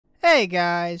Hey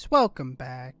guys, welcome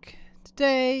back.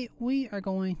 Today we are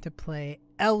going to play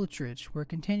Eldritch. We're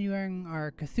continuing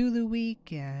our Cthulhu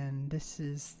week and this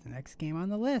is the next game on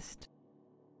the list.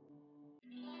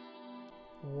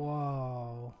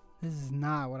 Whoa, this is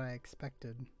not what I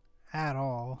expected at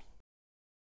all.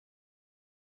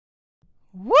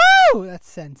 Woo! That's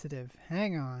sensitive.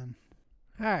 Hang on.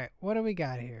 Alright, what do we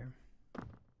got here?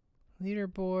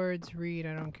 Leaderboards, read.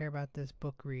 I don't care about this.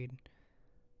 Book, read.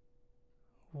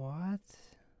 What?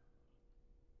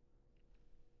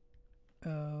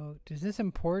 Oh, is this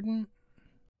important?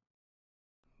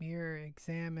 Mirror,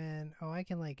 examine. Oh, I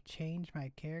can like change my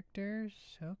characters?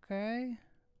 Okay.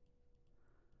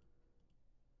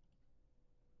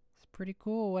 It's pretty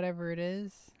cool, whatever it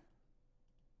is.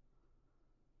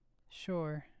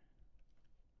 Sure.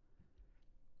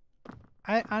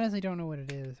 I honestly don't know what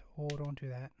it is. Oh, don't do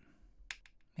that.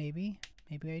 Maybe.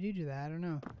 Maybe I do that. I don't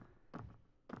know.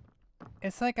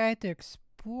 It's like I have to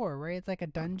explore, right? It's like a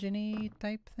dungeon-y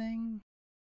type thing.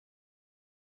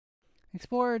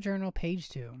 Explorer Journal, page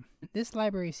 2. This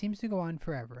library seems to go on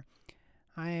forever.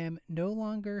 I am no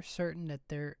longer certain that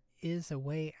there is a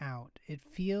way out. It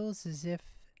feels as if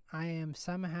I am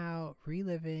somehow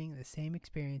reliving the same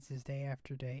experiences day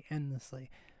after day, endlessly.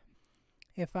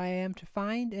 If I am to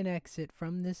find an exit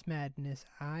from this madness,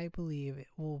 I believe it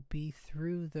will be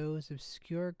through those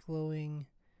obscure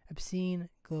obscene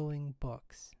glowing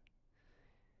books.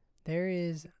 There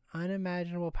is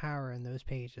unimaginable power in those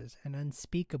pages, an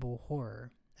unspeakable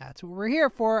horror. That's what we're here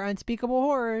for, unspeakable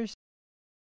horrors.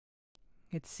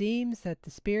 It seems that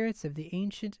the spirits of the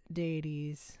ancient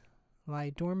deities lie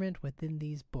dormant within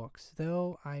these books,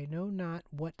 though I know not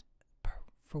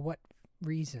for what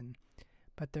reason,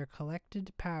 but their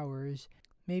collected powers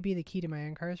may be the key to my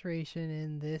incarceration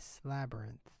in this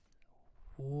labyrinth.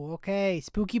 Okay,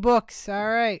 spooky books. All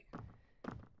right.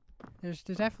 There's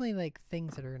definitely like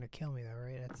things that are gonna kill me though,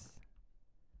 right? That's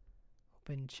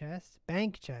open chest,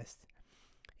 bank chest.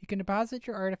 You can deposit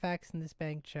your artifacts in this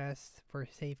bank chest for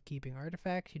safekeeping.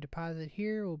 Artifacts you deposit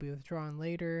here will be withdrawn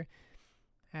later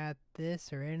at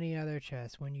this or any other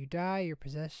chest. When you die, your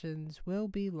possessions will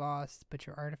be lost, but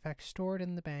your artifacts stored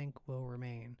in the bank will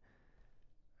remain.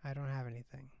 I don't have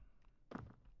anything.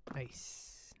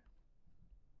 Nice.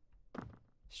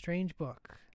 Strange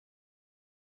book.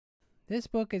 This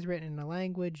book is written in a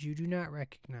language you do not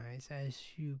recognize. As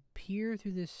you peer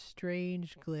through the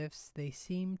strange glyphs, they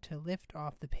seem to lift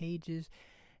off the pages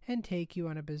and take you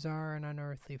on a bizarre and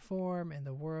unearthly forms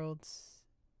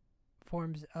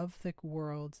of the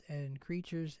worlds and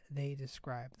creatures they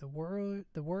describe. The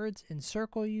words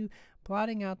encircle you,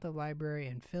 blotting out the library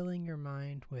and filling your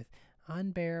mind with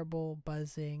unbearable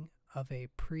buzzing of a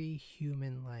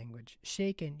pre-human language.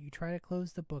 Shaken, you try to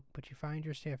close the book, but you find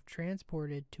yourself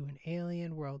transported to an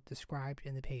alien world described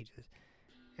in the pages.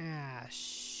 Ah,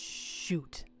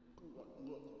 shoot.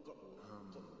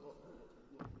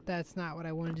 That's not what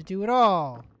I wanted to do at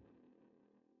all.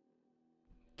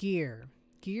 Gear.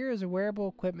 Gear is a wearable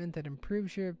equipment that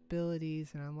improves your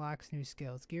abilities and unlocks new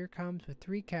skills. Gear comes with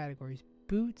 3 categories: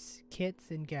 boots,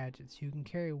 kits, and gadgets. You can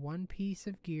carry 1 piece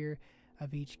of gear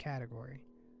of each category.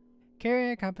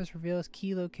 Carrying a compass reveals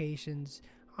key locations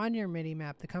on your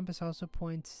mini-map. The compass also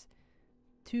points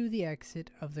to the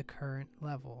exit of the current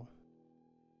level.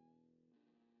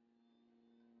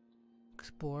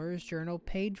 Explorer's Journal,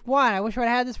 page 1. I wish I had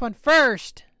had this one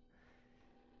first!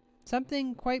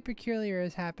 Something quite peculiar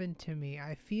has happened to me.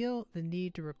 I feel the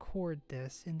need to record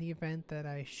this in the event that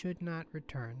I should not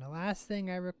return. The last thing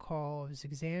I recall was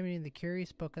examining the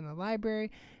curious book in the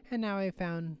library, and now I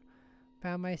found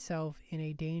myself in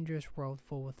a dangerous world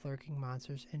full with lurking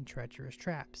monsters and treacherous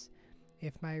traps.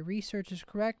 If my research is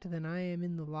correct, then I am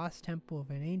in the lost temple of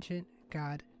an ancient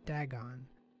god, Dagon.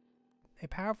 A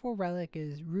powerful relic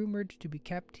is rumored to be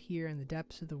kept here in the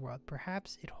depths of the world.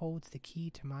 Perhaps it holds the key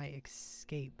to my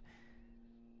escape.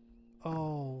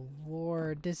 Oh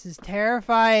lord, this is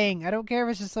terrifying! I don't care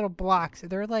if it's just little blocks. Are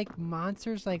there like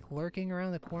monsters like lurking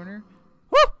around the corner?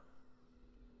 Woo!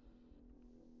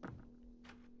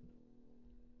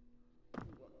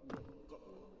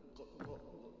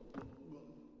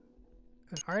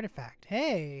 An artifact.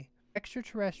 Hey!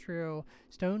 Extraterrestrial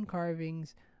stone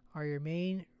carvings are your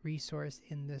main resource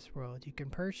in this world. You can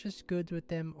purchase goods with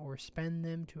them or spend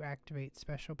them to activate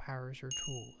special powers or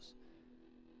tools.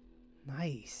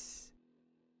 Nice.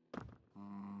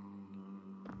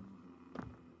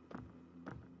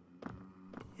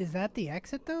 Is that the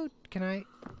exit though? Can I...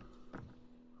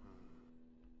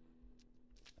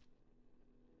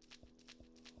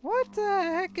 What the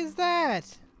heck is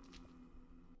that?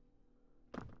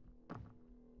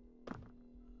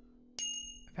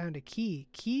 Found a key.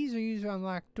 Keys are used to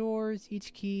unlock doors.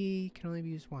 Each key can only be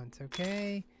used once.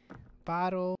 Okay.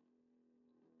 Bottle.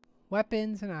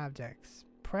 Weapons and objects.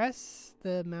 Press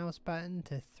the mouse button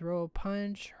to throw a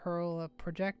punch, hurl a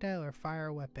projectile, or fire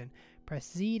a weapon.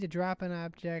 Press Z to drop an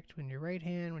object when your right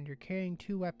hand. When you're carrying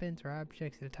two weapons or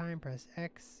objects at a time, press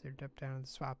X or up down to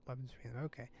swap weapons between them.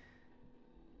 Okay.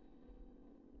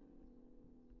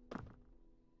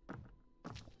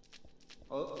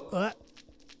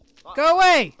 Go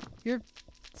away! You're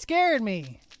scared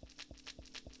me.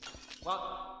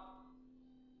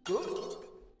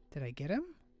 Did I get him?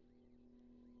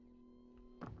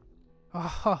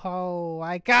 Oh,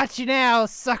 I got you now,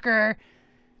 sucker!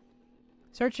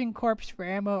 Searching corpse for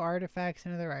ammo, artifacts,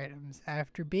 and other items.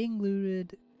 After being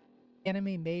looted, the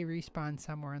enemy may respawn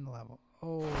somewhere in the level.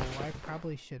 Oh, I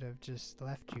probably should have just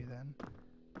left you then.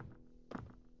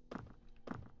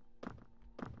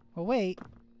 Well, wait.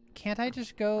 Can't I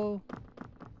just go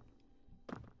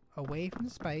away from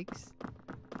the spikes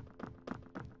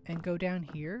and go down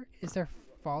here? Is there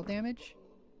fall damage?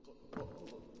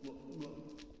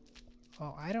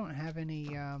 Oh, I don't have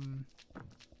any,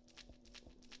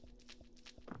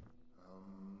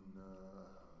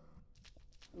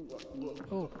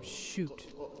 Oh, shoot.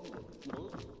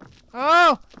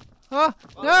 Oh! Oh,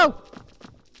 no!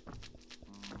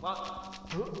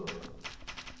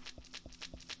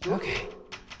 Okay.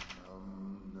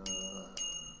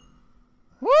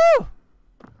 Woo!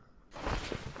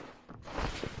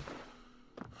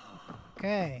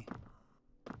 Okay.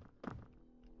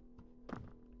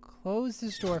 Close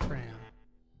this door for now.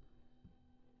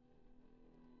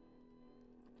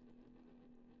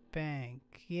 Bank.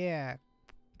 Yeah.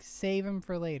 Save him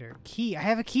for later. Key. I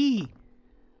have a key.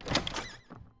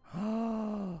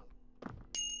 Oh.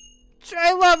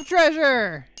 I love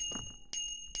treasure.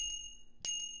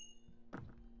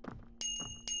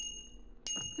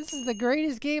 This is the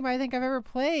greatest game I think I've ever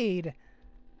played.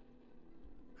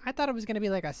 I thought it was going to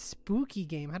be like a spooky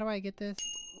game. How do I get this?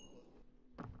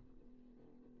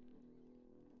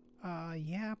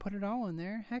 Yeah, put it all in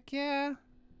there. Heck yeah.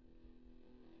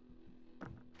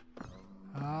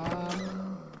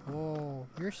 Whoa,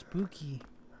 you're spooky.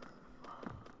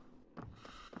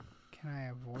 Can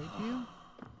I avoid you?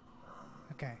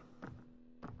 Okay.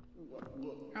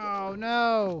 Oh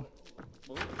no!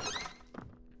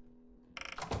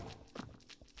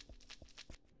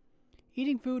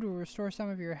 Eating food will restore some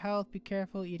of your health. Be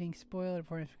careful, eating spoiled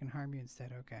avoidance can harm you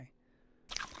instead. Okay.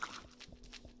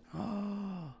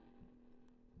 Oh.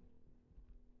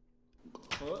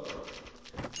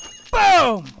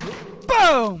 Boom!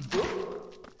 Boom!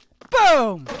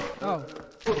 Boom! Oh,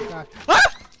 God. Ah!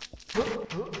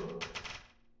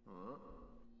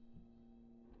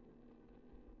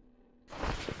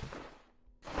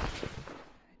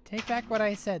 Take back what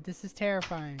I said. This is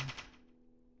terrifying.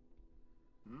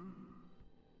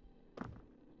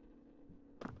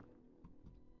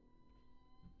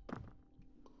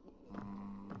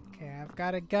 Okay, I've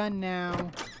got a gun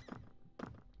now.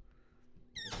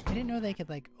 I didn't know they could,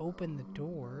 like, open the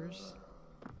doors.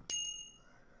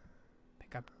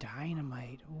 Pick up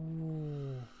dynamite.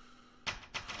 Ooh.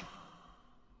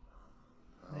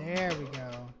 There we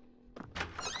go.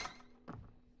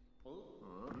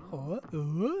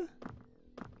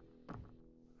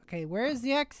 Okay, where's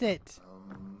the exit?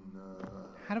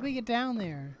 How do we get down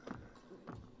there?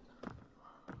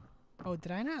 Oh,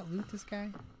 did I not loot this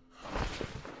guy?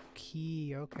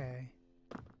 Key, okay.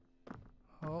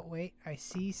 Oh, wait, I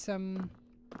see some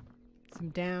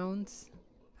downs.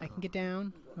 I can get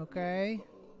down. Okay.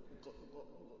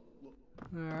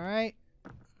 Alright.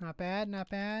 Not bad,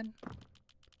 not bad.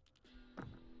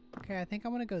 Okay, I think I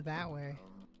want to go that way.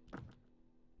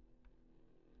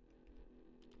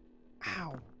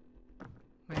 Ow.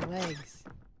 My legs.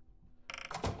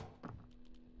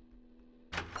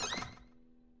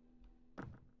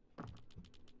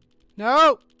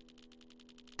 No!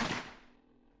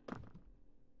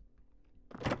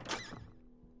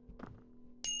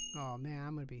 Oh man,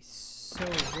 I'm gonna be so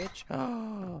rich.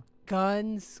 Oh,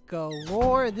 guns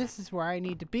galore. This is where I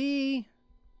need to be.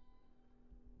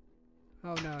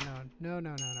 Oh no, no, no,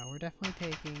 no, no, no. We're definitely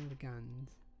taking the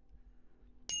guns.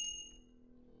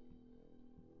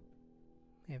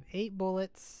 We have 8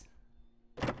 bullets.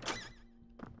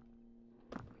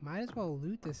 Might as well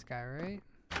loot this guy, right?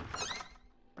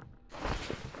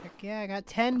 Heck yeah, I got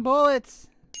 10 bullets.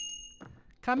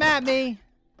 Come at me.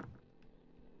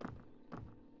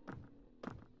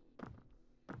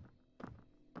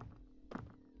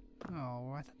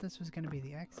 Oh, I thought this was going to be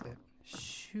the exit.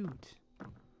 Shoot.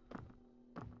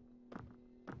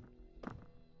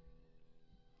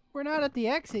 We're not at the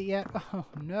exit yet. Oh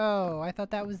no, I thought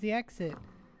that was the exit.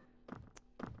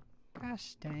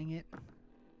 Gosh dang it.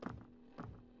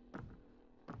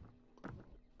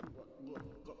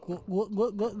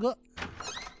 Go.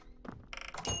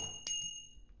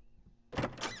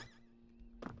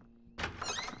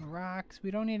 Rocks. We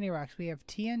don't need any rocks. We have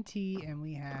TNT and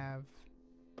we have...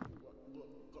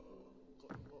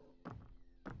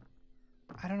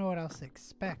 I don't know what else to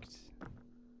expect.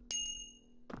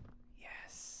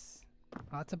 Yes.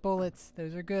 Lots of bullets.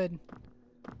 Those are good.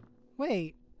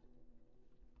 Wait.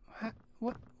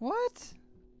 What?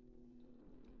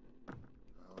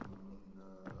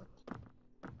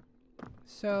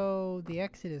 So the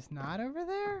exit is not over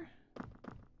there?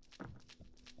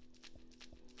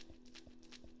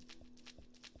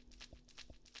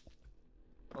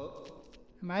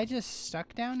 Am I just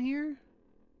stuck down here?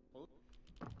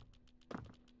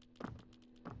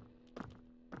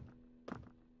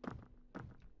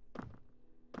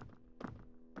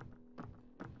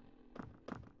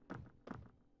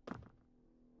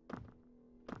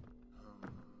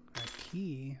 A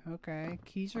key. Okay,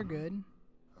 keys are good.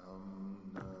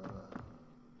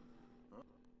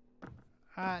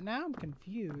 Now I'm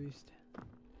confused.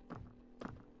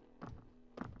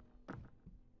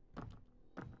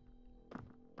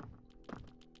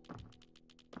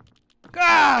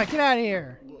 Ah! Get out of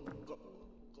here!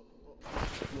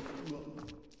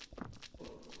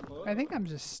 I think I'm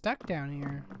just stuck down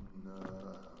here.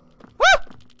 Woo!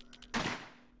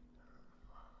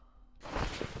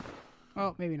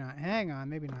 Oh, maybe not. Hang on,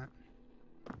 maybe not.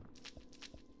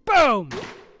 Boom!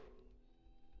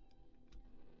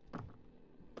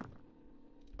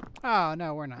 Oh,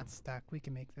 no, we're not stuck. We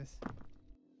can make this.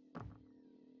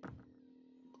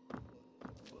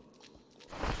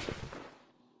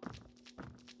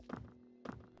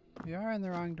 We are in the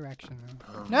wrong direction,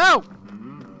 though. No!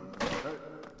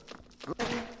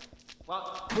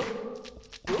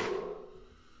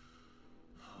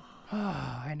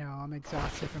 I know, I'm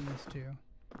exhausted from this, too.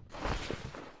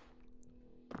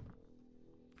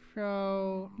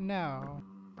 So, no.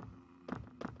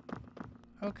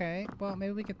 Okay, well,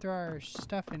 maybe we could throw our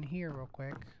stuff in here real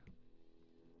quick.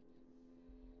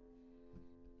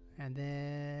 And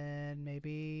then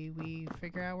maybe we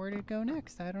figure out where to go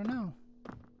next. I don't know.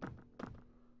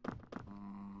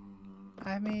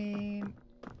 I mean...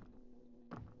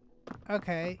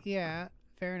 Okay, yeah,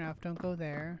 fair enough. Don't go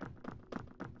there.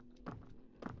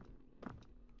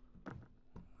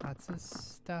 Lots of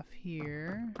stuff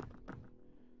here.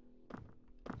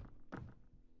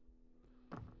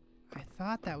 I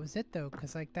thought that was it though,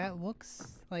 because like that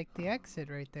looks like the exit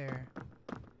right there.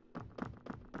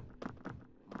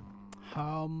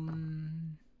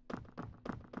 Hum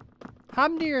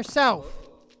to yourself.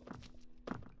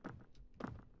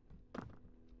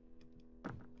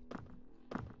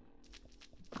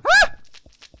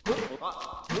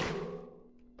 Ah!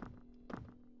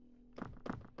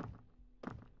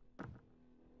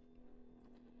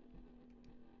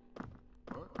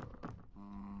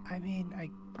 I mean, I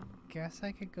guess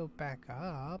I could go back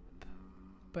up,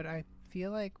 but I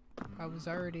feel like I was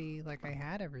already, like I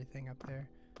had everything up there.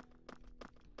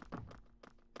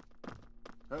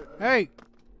 Hey!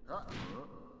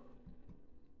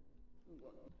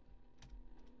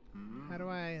 How do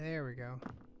I... There we go.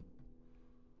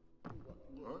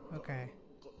 Okay.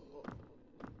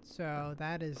 So,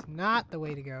 that is not the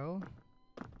way to go.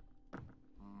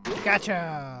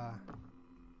 Gotcha!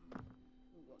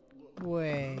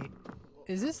 Wait.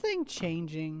 Is this thing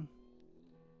changing?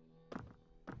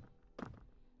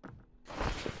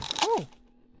 Oh!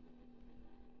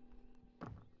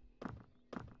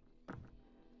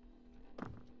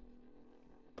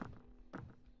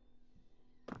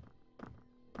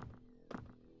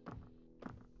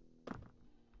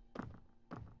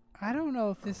 I don't know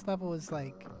if this level is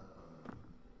like...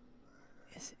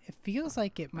 It feels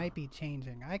like it might be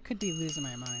changing. I could be losing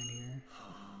my mind here.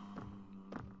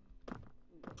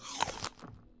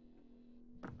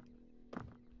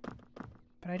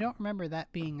 But I don't remember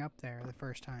that being up there the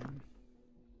first time.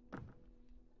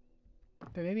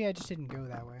 But maybe I just didn't go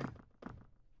that way.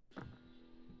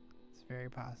 It's very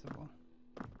possible.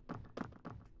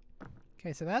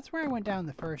 Okay, so that's where I went down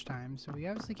the first time, so we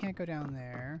obviously can't go down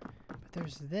there. But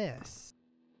there's this.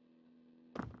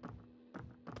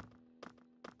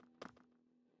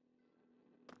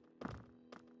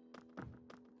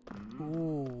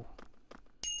 Ooh.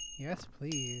 Yes,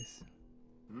 please.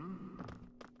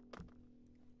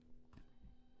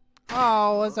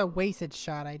 Oh, it was a wasted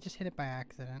shot. I just hit it by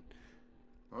accident.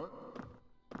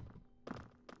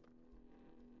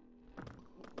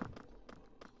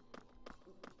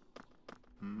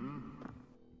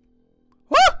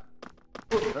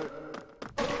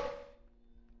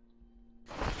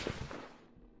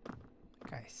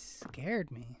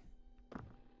 scared me.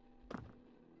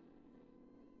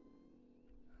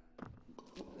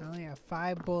 I only have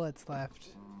 5 bullets left.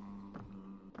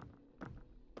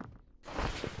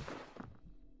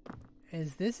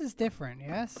 This is different,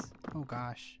 yes? Oh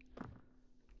gosh.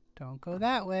 Don't go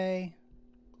that way.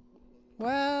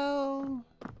 Well...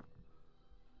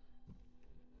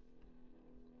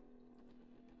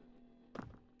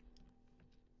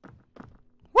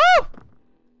 Woo!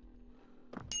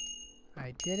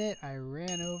 I did it. I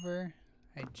ran over.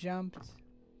 I jumped.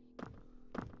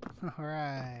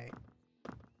 Alright.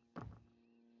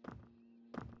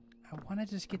 I want to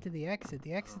just get to the exit.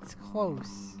 The exit's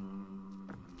close.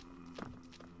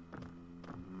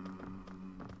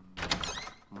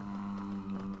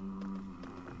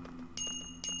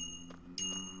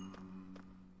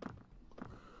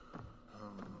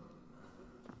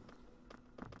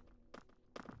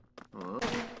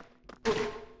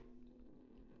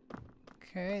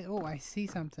 Okay. Oh, I see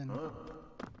something.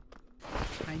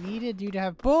 I needed you to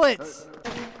have bullets!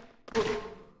 There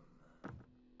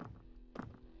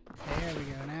we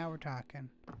go. Now we're talking.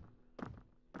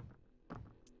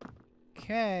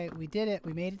 Okay, we did it.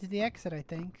 We made it to the exit, I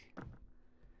think.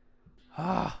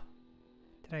 Ah.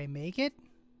 Did I make it?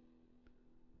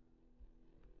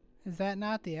 Is that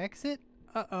not the exit?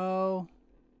 Uh-oh.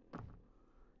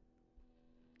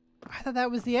 I thought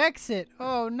that was the exit.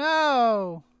 Oh,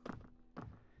 no!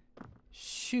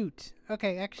 Shoot.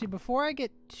 Okay, actually, before I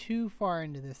get too far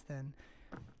into this then,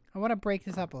 I want to break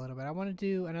this up a little bit. I want to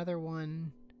do another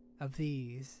one of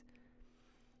these.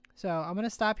 So I'm going to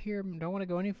stop here. Don't want to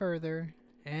go any further.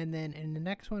 And then in the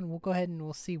next one, we'll go ahead and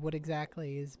we'll see what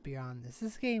exactly is beyond this.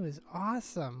 This game is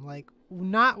awesome. Like,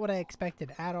 not what I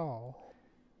expected at all,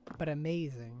 but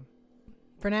amazing.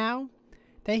 For now,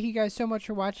 thank you guys so much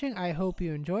for watching. I hope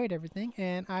you enjoyed everything,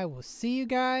 and I will see you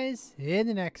guys in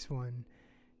the next one.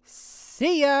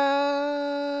 See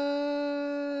ya!